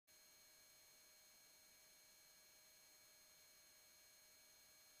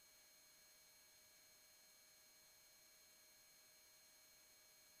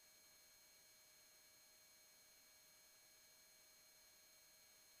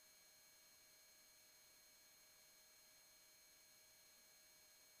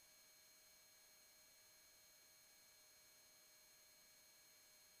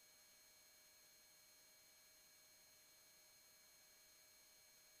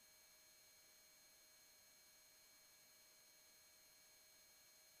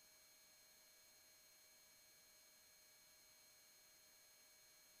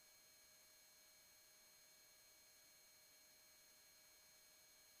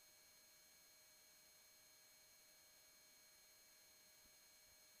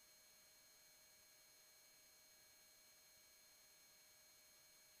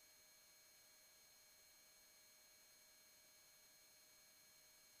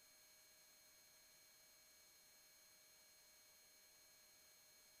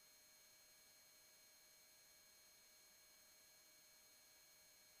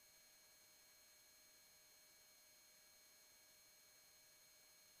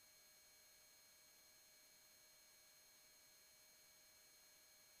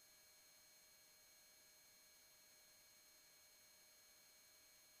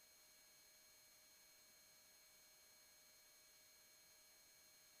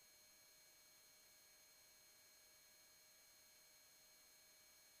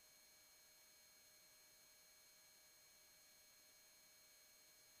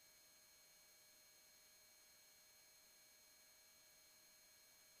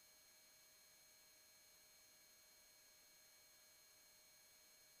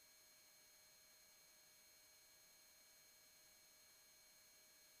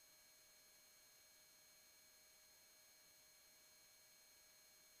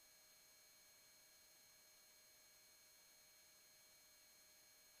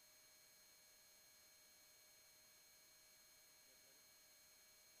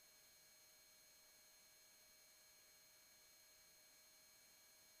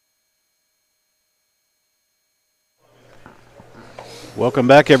Welcome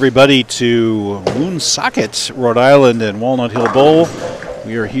back, everybody, to Woonsocket, Rhode Island and Walnut Hill Bowl.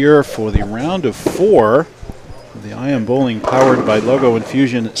 We are here for the round of 4 of the IM Bowling powered by Logo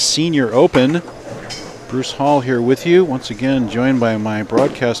Infusion Senior Open. Bruce Hall here with you, once again joined by my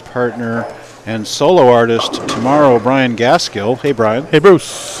broadcast partner and solo artist tomorrow, Brian Gaskill. Hey, Brian. Hey,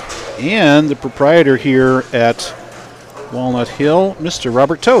 Bruce. And the proprietor here at Walnut Hill, Mr.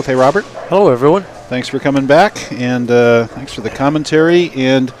 Robert Toth. Hey, Robert. Hello, everyone. Thanks for coming back, and thanks for the commentary.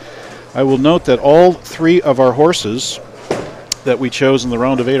 And I will note that all 3 of our horses that we chose in the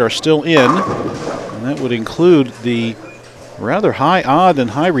round of 8 are still in, and that would include the rather high odd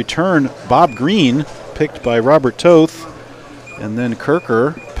and high return Bob Green, picked by Robert Toth, and then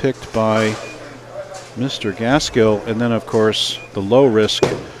Kirker, picked by Mr. Gaskill, and then, of course, the low-risk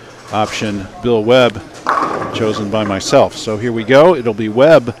option, Bill Webb, chosen by myself. So here we go. It'll be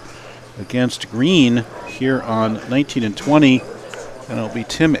Webb against Green here on 19 and 20, and it'll be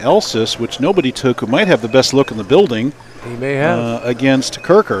Tim Elsis, which nobody took, who might have the best look in the building. He may have. Against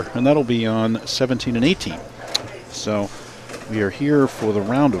Kirker, and that'll be on 17 and 18. So we are here for the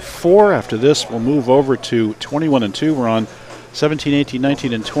round of 4. After this, we'll move over to 21 and 2. We're on 17, 18,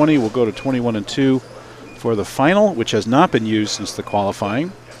 19, and 20. We'll go to 21 and 2 for the final, which has not been used since the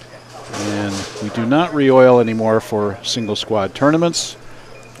qualifying. And we do not re-oil anymore for single squad tournaments,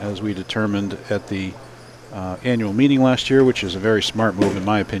 as we determined at the annual meeting last year, which is a very smart move in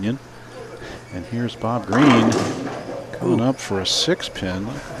my opinion. And here's Bob Green coming up for a 6-pin.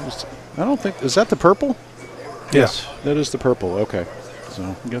 I don't think, is that the purple? Yes. That is the purple, okay.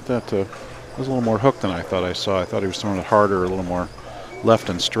 So get that, it was a little more hooked than I thought I saw. I thought he was throwing it harder, a little more left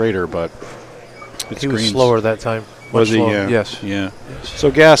and straighter, but it's he was Green's. slower that time. Was he? Slower. Yeah. Yes. Yeah.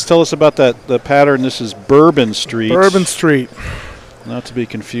 So Gas, tell us about the pattern. This is Bourbon Street. Bourbon Street. Not to be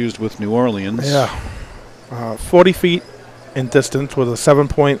confused with New Orleans. Yeah. 40 feet in distance with a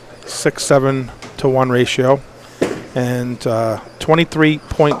 7.67 to 1 ratio and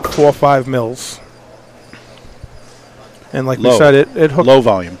 23.45 mils. And like we said, it hooked. Low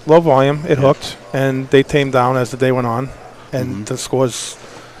volume. Low volume. It hooked, and they tamed down as the day went on, and the scores.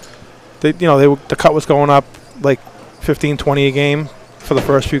 The cut was going up like 15, 20 a game for the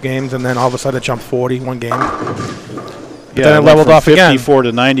first few games, and then all of a sudden it jumped 40 one game. But then it leveled off again. 54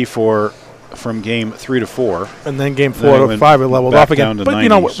 to 94 from game 3 to 4. And then game 4 to 5 it leveled off again. But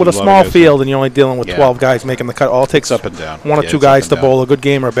 90, with a small field and you're only dealing with 12 guys making the cut, all it takes up and down. 1 or 2 guys to bowl a good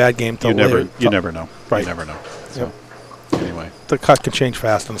game or a bad game. You never know. Right. You never know. So anyway, the cut can change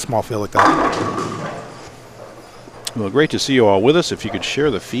fast in a small field like that. Well, great to see you all with us. If you could share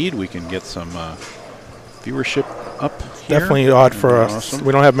the feed, we can get some viewership up here. Definitely odd for us. Awesome.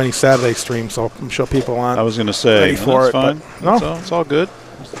 We don't have many Saturday streams, so I'm sure people aren't. I was going to say, that's fine. No, it's all good.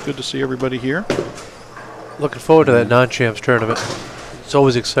 It's good to see everybody here. Looking forward to that non-champs tournament. It's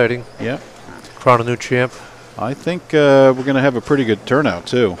always exciting. Yeah. Crown a new champ. I think we're going to have a pretty good turnout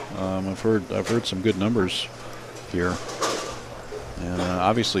too. I've heard some good numbers here, and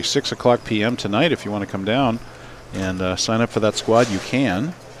obviously 6 o'clock p.m. tonight. If you want to come down and sign up for that squad, you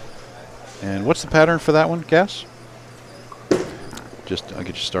can. And what's the pattern for that one, Gas? I'll get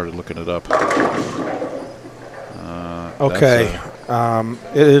you started looking it up. Okay.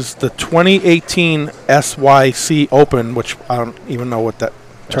 It is the 2018 SYC Open, which I don't even know what that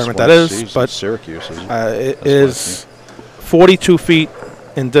tournament that is. But Syracuse, it is 42 feet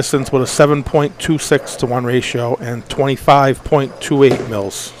in distance with a 7.26 to 1 ratio and 25.28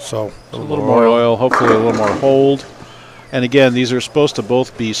 mils. So a little more oil, hopefully a little more hold. And again, these are supposed to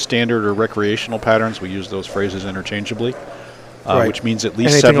both be standard or recreational patterns. We use those phrases interchangeably, which means at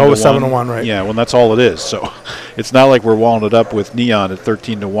least anything 7 over to 7 to 1, right? Yeah, well, that's all it is. So it's not like we're walling it up with neon at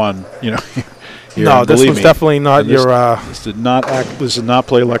 13 to 1. You know. No, this was definitely not your. This did not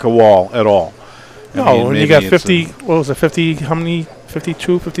play like a wall at all. No, when you got 50. What was it? 50? How many?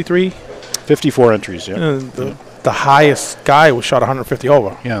 52, 53? 54 entries. Yeah. The highest guy was shot 150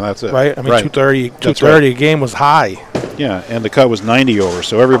 over. Yeah, that's it. Right. I mean, 230 a game was high. Yeah, and the cut was 90 over,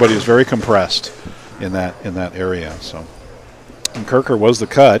 so everybody was very compressed in that area. So, and Kirker was the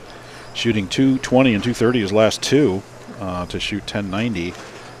cut, shooting 220 and 230 his last 2 to shoot 1090.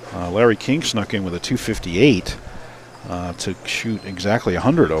 Larry King snuck in with a 258 to shoot exactly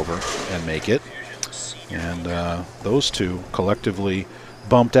 100 over and make it. And those 2 collectively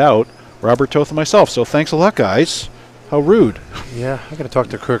bumped out Robert Toth and myself. So thanks a lot, guys. How rude. Yeah, I got to talk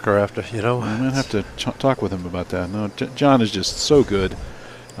to Kirker after, I'm going to have to talk with him about that. No, John is just so good.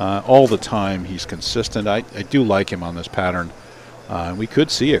 All the time, he's consistent. I do like him on this pattern. We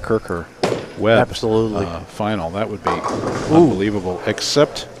could see a Kirker Webb final. That would be unbelievable,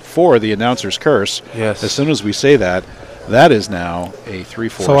 except for the announcer's curse. Yes. As soon as we say that, That is now a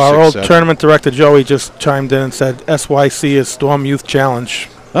 3-4. So our old tournament director, Joey, just chimed in and said SYC is Storm Youth Challenge.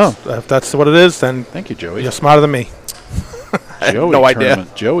 Oh. So if that's what it is, then thank you, Joey. You're smarter than me. Joey, no idea.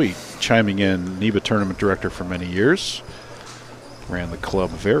 Joey chiming in, NEBA tournament director for many years. Ran the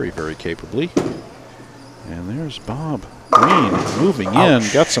club very, very capably. And there's Bob Green moving in.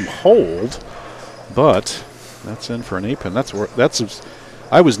 Got some hold, but that's in for an 8-pin.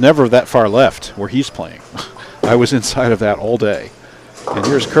 I was never that far left where he's playing. I was inside of that all day. And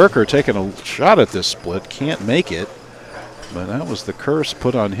here's Kirker taking a shot at this split. Can't make it. But that was the curse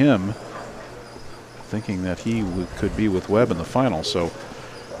put on him, thinking that he could be with Webb in the final. So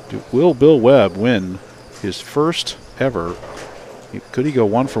will Bill Webb win his first ever? Could he go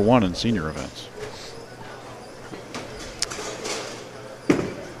 1-for-1 in senior events?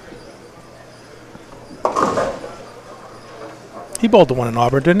 He bowled the one in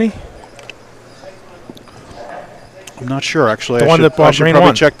Auburn, didn't he? I'm not sure, actually. The one that Bob Green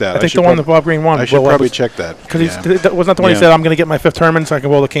won. Check that. I think the one that Bob Green won. I should probably check that. Because wasn't that the one he said, I'm going to get my 5th tournament so I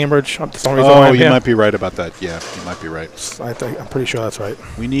can bowl to Cambridge? Oh, you might be right about that. Yeah, you might be right. I'm pretty sure that's right.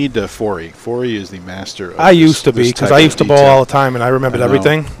 We need Forey. Forey is the master of I used to be, because I used to bowl all the time and I remembered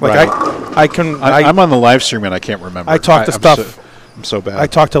everything. Like right. I'm on the live stream and I can't remember. I talked to stuff. I'm so bad. I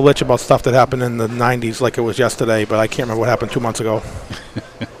talked to Lich about stuff that happened in the 90s like it was yesterday, but I can't remember what happened 2 months ago.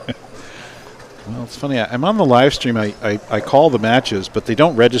 Well, it's funny. I'm on the live stream. I call the matches, but they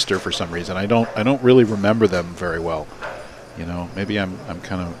don't register for some reason. I don't really remember them very well. You know, maybe I'm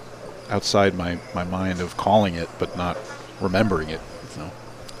kind of outside my mind of calling it, but not remembering it. So.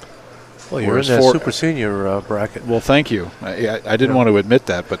 Well, you're in that super senior bracket. Well, thank you. I didn't want to admit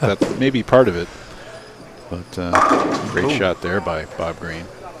that, but that may be part of it. But great shot there by Bob Green.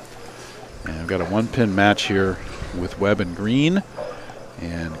 And I've got a 1-pin match here with Webb and Green.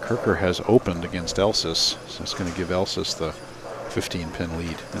 And Kirker has opened against Elsis, so it's going to give Elsis the 15-pin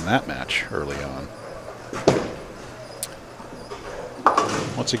lead in that match early on.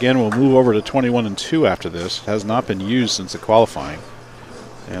 Once again, we'll move over to 21-2 after this. It has not been used since the qualifying.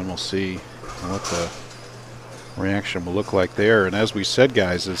 And we'll see what the reaction will look like there. And as we said,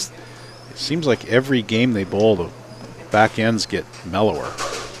 guys, it seems like every game they bowl, the back ends get mellower,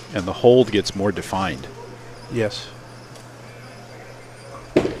 and the hold gets more defined. Yes.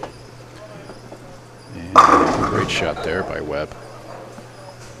 Great shot there by Webb.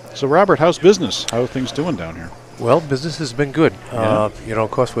 So, Robert, how's business? How are things doing down here? Well, business has been good. Yeah. You know,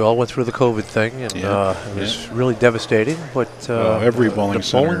 of course, we all went through the COVID thing, and it was really devastating. But every bowling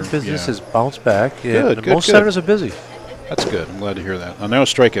center, bowling business has bounced back. Good, most centers are busy. That's good. I'm glad to hear that. I know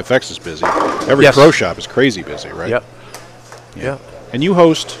Strike FX is busy. Every pro shop is crazy busy, right? Yep. Yeah. And you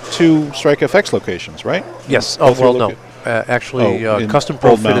host 2 Strike FX locations, right? Yes. Oh, well, no. Actually, Custom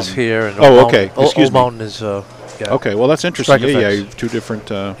Pro Fit is here. And okay. Excuse Old Mountain is. Okay. Well, that's interesting. Strike Yeah, FX. two different.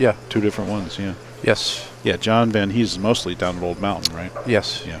 Two different ones. Yeah. Yes. Yeah, John Van Hees is mostly down at Old Mountain, right?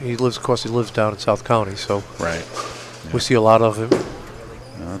 Yes. Yeah. He lives. Of course, he lives down in South County, so. Right. We see a lot of him.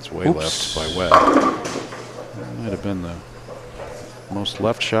 No, that's way left by Webb. That might have been the most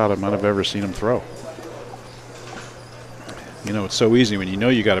left shot I might have ever seen him throw. You know, it's so easy when you know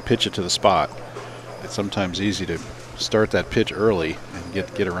you got to pitch it to the spot. It's sometimes easy to start that pitch early and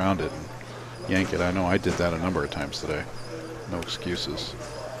get around it and yank it. I know I did that a number of times today. No excuses.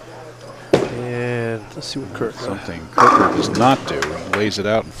 And let's see what Kirk. Something Kirker does not do. He lays it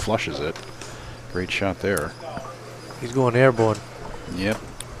out and flushes it. Great shot there. He's going airborne. Yep.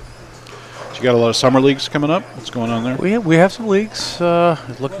 So you got a lot of summer leagues coming up? What's going on there? We have some leagues.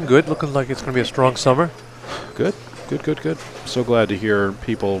 Looking good. Looking like it's going to be a strong summer. Good. Good. So glad to hear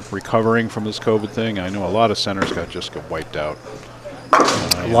people recovering from this COVID thing. I know a lot of centers got wiped out.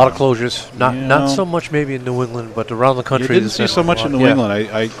 A lot of closures. Not so much maybe in New England, but around the country. You didn't see so much in New England.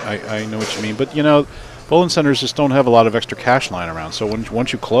 I know what you mean. But, you know, bowling centers just don't have a lot of extra cash lying around. So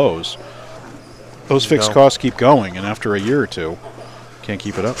once you close, those fixed costs keep going. And after a year or two, can't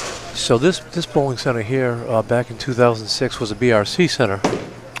keep it up. So this bowling center here back in 2006 was a BRC center.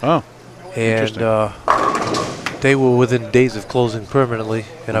 Oh, and they were within days of closing permanently,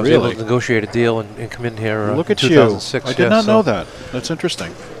 and I was able to negotiate a deal and come in here Look in at 2006. You. I did not know that. That's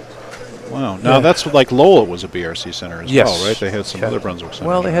interesting. Wow. Now that's like Lowell was a BRC center as well, right? They had some other Brunswick centers.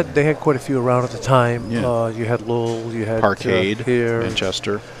 Well, they had quite a few around at the time. Yeah. You had Lowell, you had Parkade here,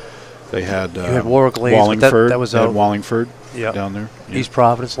 Manchester. They had you had Warwick Lanes, Wallingford. That was Wallingford down there. Yeah. East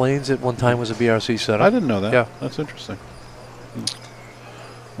Providence Lanes at one time was a BRC center. I didn't know that. Yeah. That's interesting.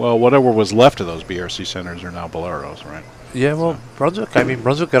 Well, whatever was left of those BRC centers are now Boleros, right? Yeah, well, Brunswick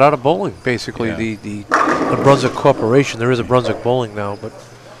got out of bowling, basically. Yeah. The Brunswick Corporation, there is a Brunswick Bowling now, but...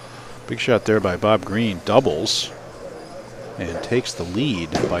 Big shot there by Bob Green, doubles. and takes the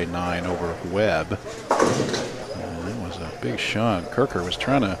lead by 9 over Webb. And it was a big shot. Kirker was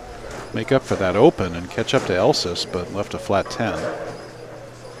trying to make up for that open and catch up to Elsis, but left a flat 10.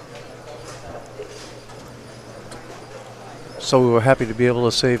 So we were happy to be able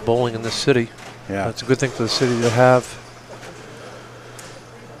to save bowling in this city. Yeah. That's a good thing for the city to have.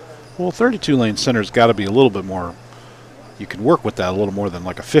 Well, 32-lane center's got to be a little bit more. You can work with that a little more than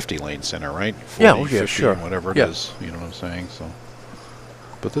like a 50-lane center, right? 40, Yeah, 50, sure. Whatever it is, you know what I'm saying? So,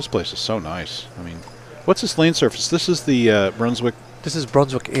 but this place is so nice. I mean, what's this lane surface? This is the Brunswick This is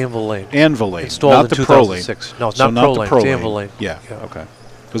Brunswick Anvil Lane. Anvil Lane, Installed not in the Pro Lane. 2006. No, it's So not Pro Lane. the It's Anvil Lane. Yeah, okay.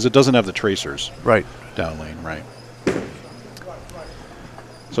 Because it doesn't have the tracers Right. down lane, right?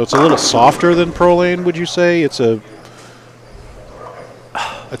 So it's a little softer than Pro Lane, would you say? I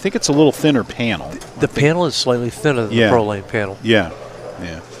think it's a little thinner panel. The panel is slightly thinner than the Pro Lane panel. Yeah,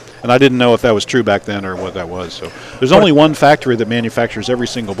 yeah. And I didn't know if that was true back then or what that was. So there's only one factory that manufactures every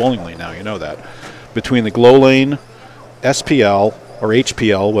single bowling lane now. You know that. Between the Glow Lane, SPL, or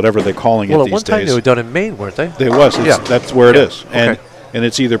HPL, whatever they're calling it these days. Well, at one time they were done in Maine, weren't they? They was. Yeah. That's where it is. Okay. And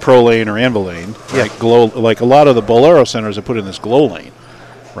it's either Pro Lane or Anvil Lane. Yeah. Like a lot of the Bolero centers are put in this Glow Lane,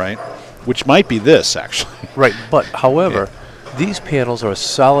 right? Which might be this, actually. Right, but however, these panels are a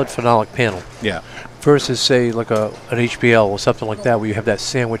solid phenolic panel. Yeah. Versus, say, like an HPL or something like that, where you have that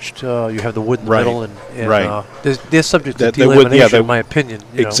sandwiched, you have the wood in the Right. middle, and Right. they're subject to They would- delamination, they- in my opinion.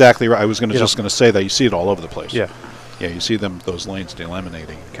 You Exactly right. I was You just know. going to say that. You see it all over the place. Yeah. Yeah, you see those lanes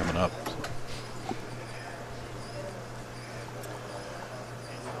delaminating coming up.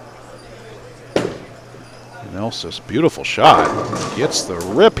 And Elsis, beautiful shot. Gets the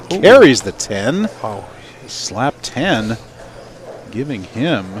rip, carries the 10. Oh. Slap 10, giving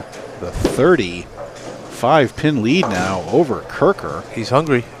him the 35-pin lead now over Kirker. He's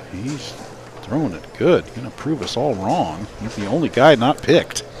hungry. He's throwing it good. Going to prove us all wrong. He's the only guy not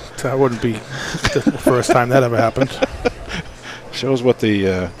picked. That wouldn't be the first time that ever happened. Shows what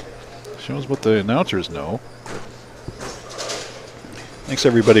the announcers know. Thanks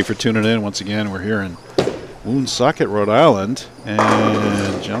everybody for tuning in once again. We're here in Woonsocket, Rhode Island,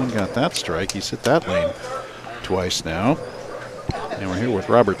 and John got that strike. He's hit that lane twice now. And we're here with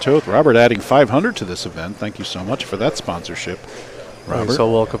Robert Toth. Robert adding 500 to this event. Thank you so much for that sponsorship, Robert. You're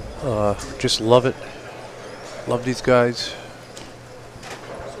so welcome. Just love it. Love these guys.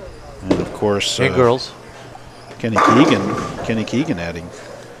 And of course, And girls. Kenny Keegan adding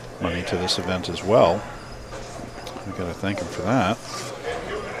money to this event as well. We got to thank him for that.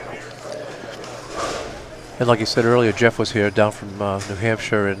 And like you said earlier, Jeff was here down from New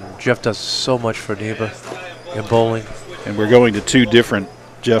Hampshire, and Jeff does so much for NEBA and bowling. And we're going to 2 different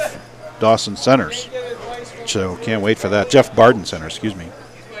Jeff Dawson centers. So can't wait for that. Jeff Barden Center, excuse me.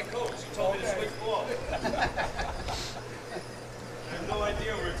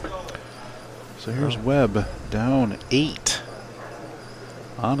 So here's Webb down 8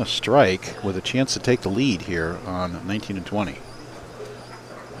 on a strike with a chance to take the lead here on 19 and 20.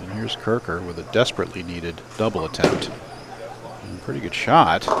 And here's Kirker with a desperately needed double attempt. And pretty good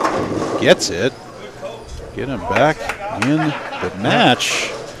shot. Gets it. Get him back in the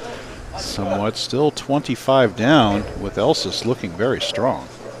match. Somewhat still 25 down with Elsis looking very strong.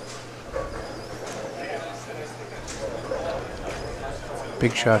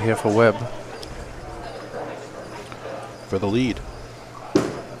 Big shot here for Webb. For the lead.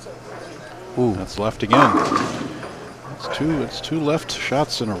 Ooh. That's left again. It's two left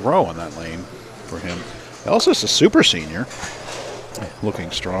shots in a row in that lane for him. Elsis a super senior,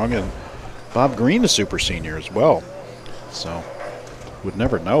 looking strong, and Bob Green a super senior as well. So would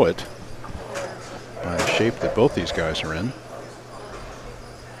never know it by the shape that both these guys are in.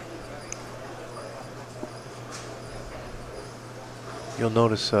 You'll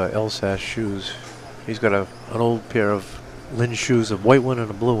notice Elsas shoes. He's got an old pair of Lynn shoes, a white one and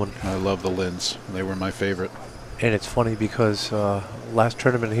a blue one. I love the Linds. They were my favorite. And it's funny because last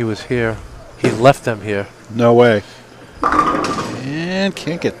tournament he was here, he left them here. No way. And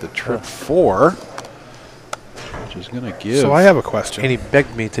can't get the trip 4, which is going to give. So I have a question. And he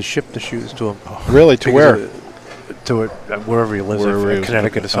begged me to ship the shoes to him. Really, to where? To wherever he lives, Wherever he in was.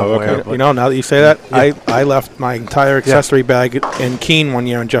 Connecticut or Oh, somewhere. okay. but- You know, now that you say that, I left my entire accessory bag in Keene one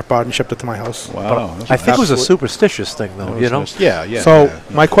year, and Jeff Barden shipped it to my house. Wow. I think it was a Absolute- superstitious thing, though, you know? Yeah, yeah. So yeah.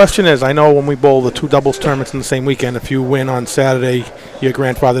 my question is, I know when we bowl the 2 doubles tournaments in the same weekend, if you win on Saturday, you're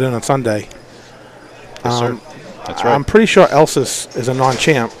grandfathered in on Sunday. Yes, sir. That's right. I'm pretty sure Elsis is a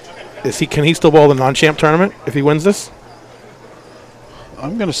non-champ. Can he still bowl the non-champ tournament if he wins this?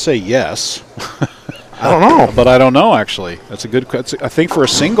 I'm going to say yes. I don't know. But I don't know, actually. That's a good question. I think for a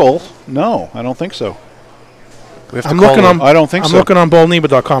single, no, I don't think so. We have to I'm call looking him. on. I don't think I'm so. looking on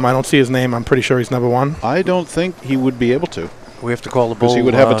bowlneba.com. I don't see his name. I'm pretty sure he's number one. I don't think he would be able to, We have to call the because bowl. he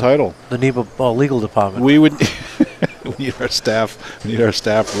would have a title. The NEBA legal department. We would. We need our staff. We need our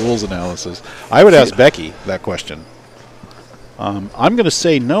staff rules analysis. I would ask Becky that question. I'm going to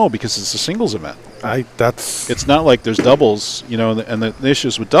say no because it's a singles event. It's not like there's doubles, you know. And the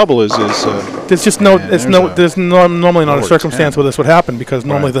issues with double is there's just no. man, It's there's no. a There's normally not a lower circumstance 10. where this would happen because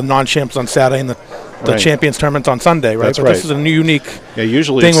normally Right. the non-champs on Saturday and the Right. champions tournament's on Sunday, right? That's but right. this is a new unique yeah.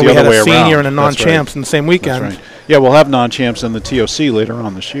 Usually thing it's where the we had other way a senior around. and a That's right. non-champs in the same weekend. That's right. Yeah, we'll have non-champs in the TOC later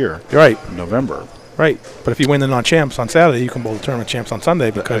on this year, You're right. in November. Right. But if you win the non-champs on Saturday, you can bowl the tournament champs on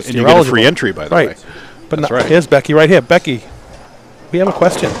Sunday because And you're you get a eligible. free entry, by the Right. way. But That's no, right. here's Becky right here. Becky, we have a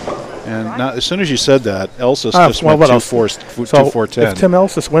question. And now, as soon as you said that, Elsis just well, went what 2-4, else? 2-4-10. If Tim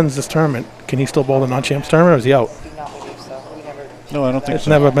Elsis wins this tournament, can he still bowl the non-champs tournament or is he out? No, I don't think It's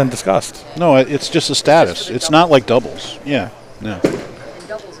so. never been discussed. No, it's just a status. It's not like doubles. Yeah, no.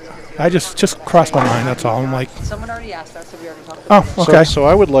 I just crossed my mind, that's all. I'm like, Someone already asked that, so we already talked about it. oh, okay. So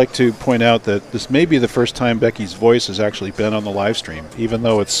I would like to point out that this may be the first time Becky's voice has actually been on the live stream, even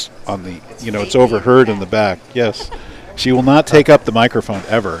though it's on the, it's overheard in the back. Yes. She will not take up the microphone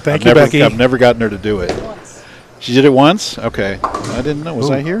ever. Thank you, Becky. I've never gotten her to do it. She did it once? Okay. I didn't know. Was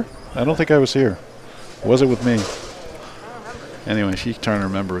I here? I don't think I was here. Was it with me? Anyway, she's trying to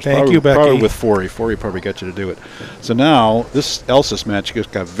remember. Thank you, Becky. Probably with Forey. Forey probably got you to do it. So now, this Elsis match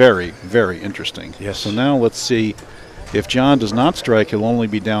just got very, very interesting. Yes. So now let's see. If John does not strike, he'll only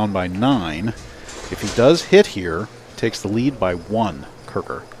be down by 9. If he does hit here, he takes the lead by 1,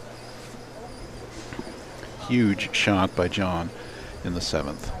 Kirker. Huge shot by John in the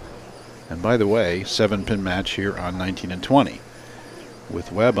 7th. And by the way, 7-pin match here on 19 and 20.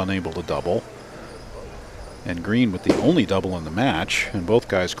 With Webb unable to double. And Green with the only double in the match, and both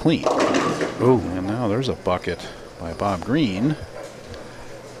guys clean. Ooh. And now there's a bucket by Bob Green.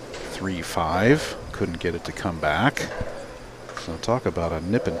 3-5. Couldn't get it to come back. So talk about a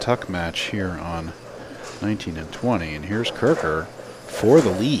nip and tuck match here on 19 and 20. And here's Kirker for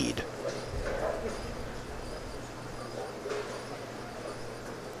the lead.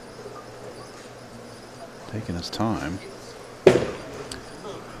 Taking his time.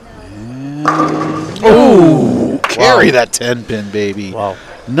 And oh, carry that 10-pin, baby. Wow.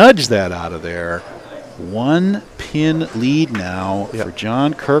 Nudge that out of there. 1-pin lead now for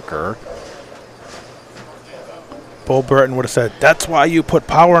John Kirker. Bo Burton would have said, that's why you put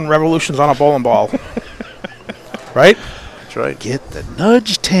power and revolutions on a bowling ball. Right? That's right. Get the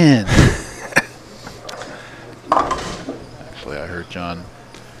nudge 10. Actually, I heard John.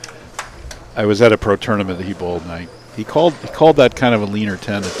 I was at a pro tournament that he bowled, and he called that kind of a leaner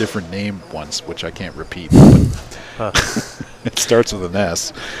 10 a different name once, which I can't repeat. But it starts with an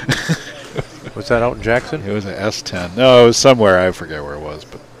S. Was that out in Jackson? It was an S10. No, it was somewhere. I forget where it was,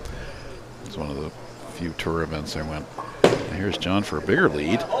 but it was one of the few tour events I went. And here's John for a bigger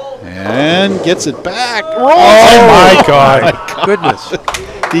lead, and gets it back. Oh, my God. Goodness.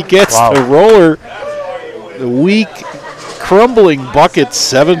 He gets the roller, the weak, crumbling bucket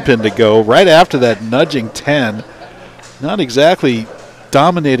 7-pin to go right after that nudging 10. Not exactly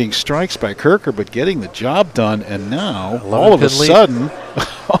dominating strikes by Kirker, but getting the job done. And now, all of a sudden,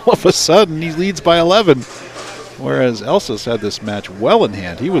 he leads by 11. Whereas Elsis had this match well in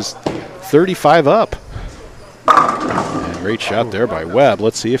hand. He was 35 up. And great shot there by Webb.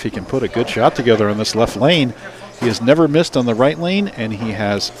 Let's see if he can put a good shot together on this left lane. He has never missed on the right lane, and he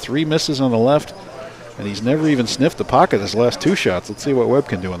has 3 misses on the left. And he's never even sniffed the pocket his last 2 shots. Let's see what Webb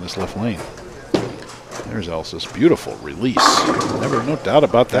can do on this left lane. There's Elsis. Beautiful release. No doubt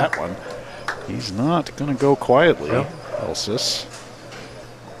about that one. He's not going to go quietly, Elsis.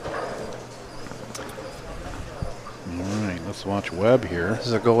 All right, let's watch Webb here. This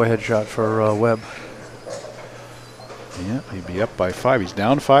is a go-ahead shot for Webb. Yeah, he'd be up by 5. He's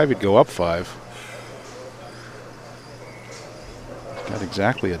down 5. He'd go up 5. Got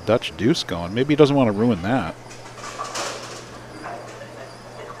exactly a Dutch deuce going. Maybe he doesn't want to ruin that.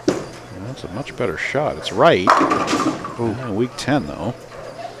 That's a much better shot. It's right. Weak 10, though.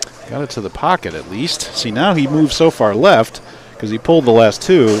 Got it to the pocket, at least. See, now he moves so far left because he pulled the last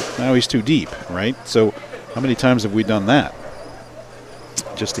 2. Now he's too deep, right? So how many times have we done that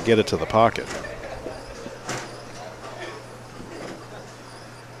just to get it to the pocket?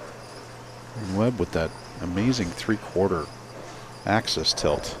 And Webb with that amazing 3/4 axis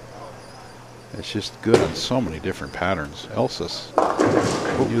tilt. It's just good on so many different patterns. Elsis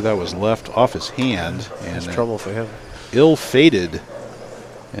knew that was left off his hand, and That's trouble for him. Ill-fated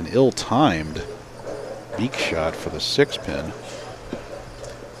and ill-timed beak shot for the 6-pin.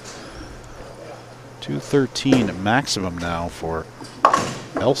 213 maximum now for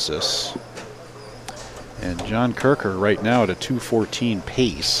Elsis. And John Kirker right now at a 214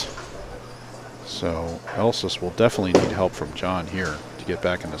 pace. So Elsis will definitely need help from John here to get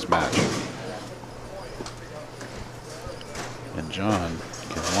back in this match. And John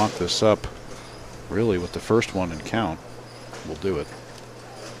can lock this up really with the first one and count. We'll do it.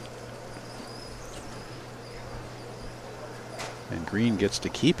 And Green gets to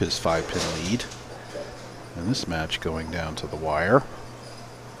keep his 5-pin lead. And this match going down to the wire.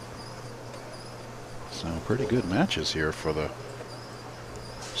 So pretty good matches here for the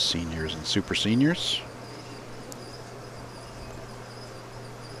seniors and super seniors.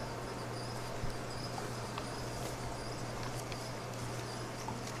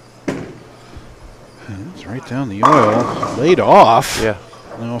 And it's right down the oil, laid off. Yeah.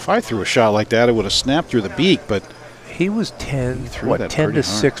 Now, if I threw a shot like that, it would have snapped through the beak, but he was 10, threw what, that 10 to pretty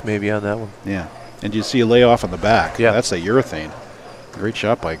hard. 6 maybe on that one. Yeah. And you see a layoff on the back. Yeah. That's a urethane. Great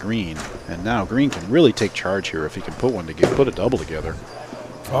shot by Green. And now Green can really take charge here if he can put one together, put a double together.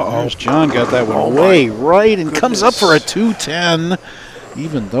 There's John, got that one way right and comes up for a 210.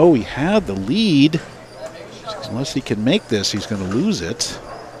 Even though he had the lead, unless he can make this, he's going to lose it.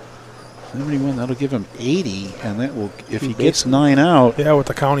 71, that'll give him 80, and that will, if he gets 9 out. Yeah, with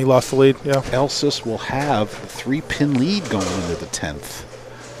the count, he lost the lead. Yeah. Elsis will have a 3-pin lead going into the 10th.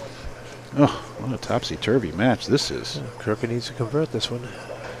 Oh, what a topsy-turvy match this is. Yeah, Kirker needs to convert this one.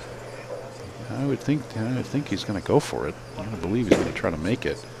 I would think he's going to go for it. I don't believe he's going to try to make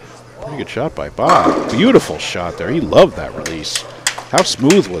it. Pretty good shot by Bob. Beautiful shot there. He loved that release. How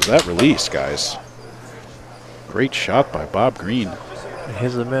smooth was that release, guys? Great shot by Bob Green. And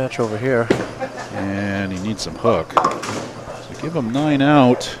here's the match over here. And he needs some hook. So give him 9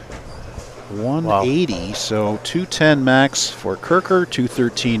 out. 180. Wow. So 210 max for Kirker,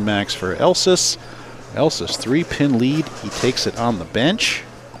 213 max for Elsis. Elsis 3-pin lead. He takes it on the bench.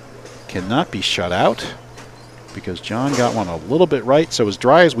 Cannot be shut out because John got one a little bit right. So as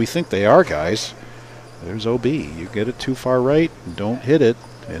dry as we think they are, guys, there's OB. You get it too far right, don't hit it.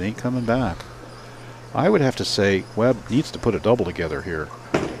 It ain't coming back. I would have to say Webb needs to put a double together here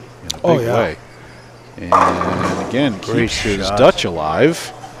in a big way. And again, keeps his Dutch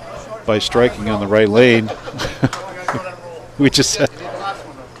alive by striking on the right lane. we just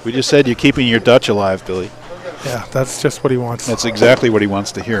said you're keeping your Dutch alive, Billy. Yeah, that's just what he wants. That's exactly what he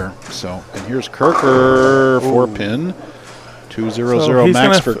wants to hear. So, and here's Kirker, 4-pin, 2-0-0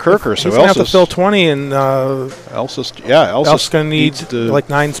 max for Kirker. So he's gonna have to fill 20, and Elsis gonna need like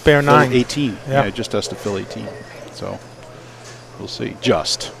 9 spare 9. 18. Yeah, it just has to fill 18. So we'll see.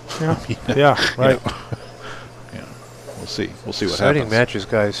 Just. Yeah. Yeah. Right. Yeah. We'll see. We'll see what Exciting happens. matches,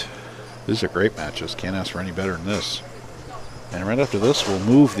 guys. These are great matches. Can't ask for any better than this. And right after this, we'll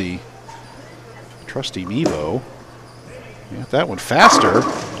move the trusty Mevo. You got that one faster.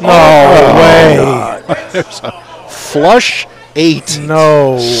 No way. There's a flush 8.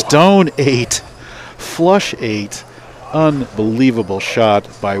 No. Stone 8. Flush 8. Unbelievable shot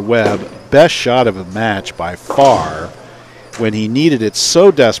by Webb. Best shot of the match by far when he needed it so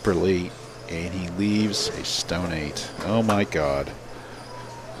desperately, and he leaves a stone 8. Oh my God.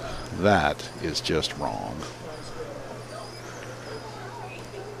 That is just wrong.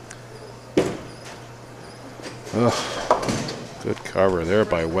 Ugh. Good cover there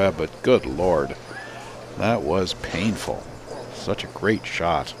by Webb, but good Lord. That was painful. Such a great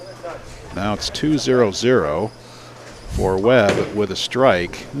shot. Now it's 2-0-0 for Webb with a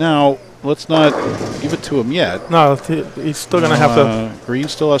strike. Now, let's not give it to him yet. No, he's still going to have to. Green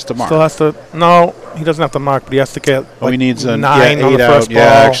still has to mark. Still has to. No, he doesn't have to mark, but he has to get he needs a 9 on the first ball. Yeah,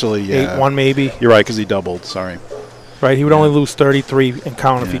 actually, yeah. 8-1 maybe. You're right, because he doubled. Sorry. Right, he would only lose 33 and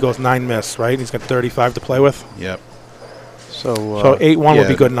count if he goes 9 miss, right? He's got 35 to play with. Yep. So 8-1 would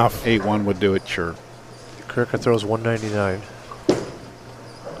be good enough. 8-1 would do it, sure. Kirker throws 199.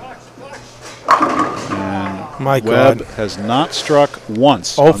 And My Webb God. has not struck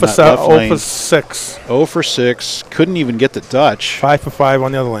once. 0 for 6. 0 for 6. Couldn't even get the Dutch. 5 for 5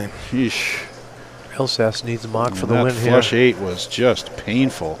 on the other lane. Sheesh. Elsas needs a mark for the that win here. flush 8 was just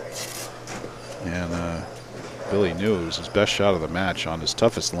painful. And Billy knew it was his best shot of the match on his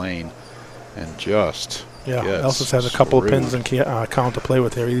toughest lane. And just Elsis has a couple of pins and count to play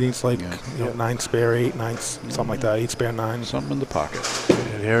with here. He needs like 9 spare 8, 9, something like that. 8 spare 9. Something in the pocket.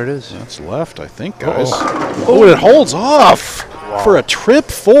 And here it is. That's left, I think, guys. Oh, it holds off for a trip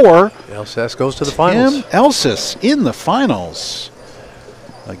for Elsas goes to the finals. Tim Elsis in the finals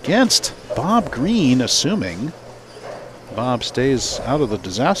against Bob Green, assuming Bob stays out of the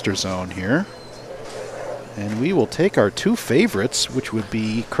disaster zone here. And we will take our 2 favorites, which would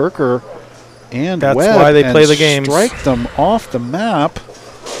be Kirker and That's Webb why they and play the games. strike them off the map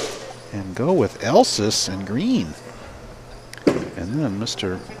and go with Elsis and green. And then and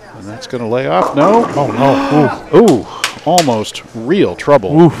that's going to lay off. No. Oh, no. Ooh, almost real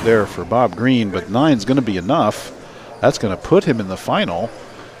trouble there for Bob Green, but 9's going to be enough. That's going to put him in the final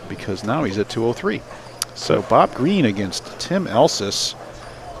because now he's at 203. So Bob Green against Tim Elsis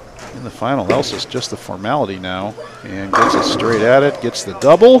in the final. Elsis just the formality now and gets it straight at it, gets the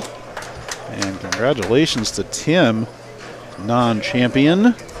double. And congratulations to Tim,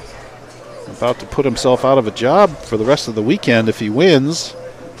 non-champion. About to put himself out of a job for the rest of the weekend if he wins,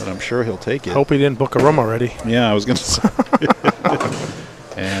 but I'm sure he'll take it. Hope he didn't book a room already. Yeah, I was going to say.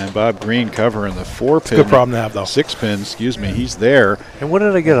 And Bob Green covering the 4-pin. Good problem to have, though. 6-pin, excuse me. He's there. And what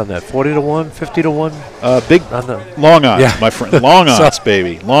did I get on that? 40 to 1, 50 to 1? Big On the long odds, Yeah. my friend. Long odds,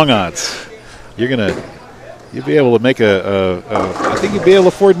 baby. Long odds. You'll be able to make I think you'll be able to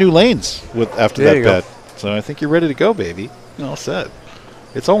afford new lanes after There that you go. bet. So I think you're ready to go, baby. You're all set.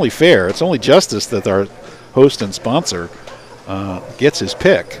 It's only fair. It's only justice that our host and sponsor gets his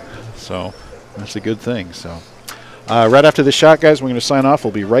pick. So that's a good thing. So right after this shot, guys, we're going to sign off.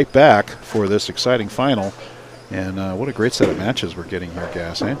 We'll be right back for this exciting final. And what a great set of matches we're getting here,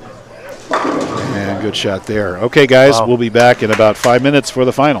 Gas, eh? And good shot there. Okay, guys, Wow. we'll be back in about 5 minutes for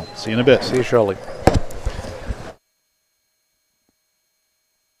the final. See you in a bit. See you shortly.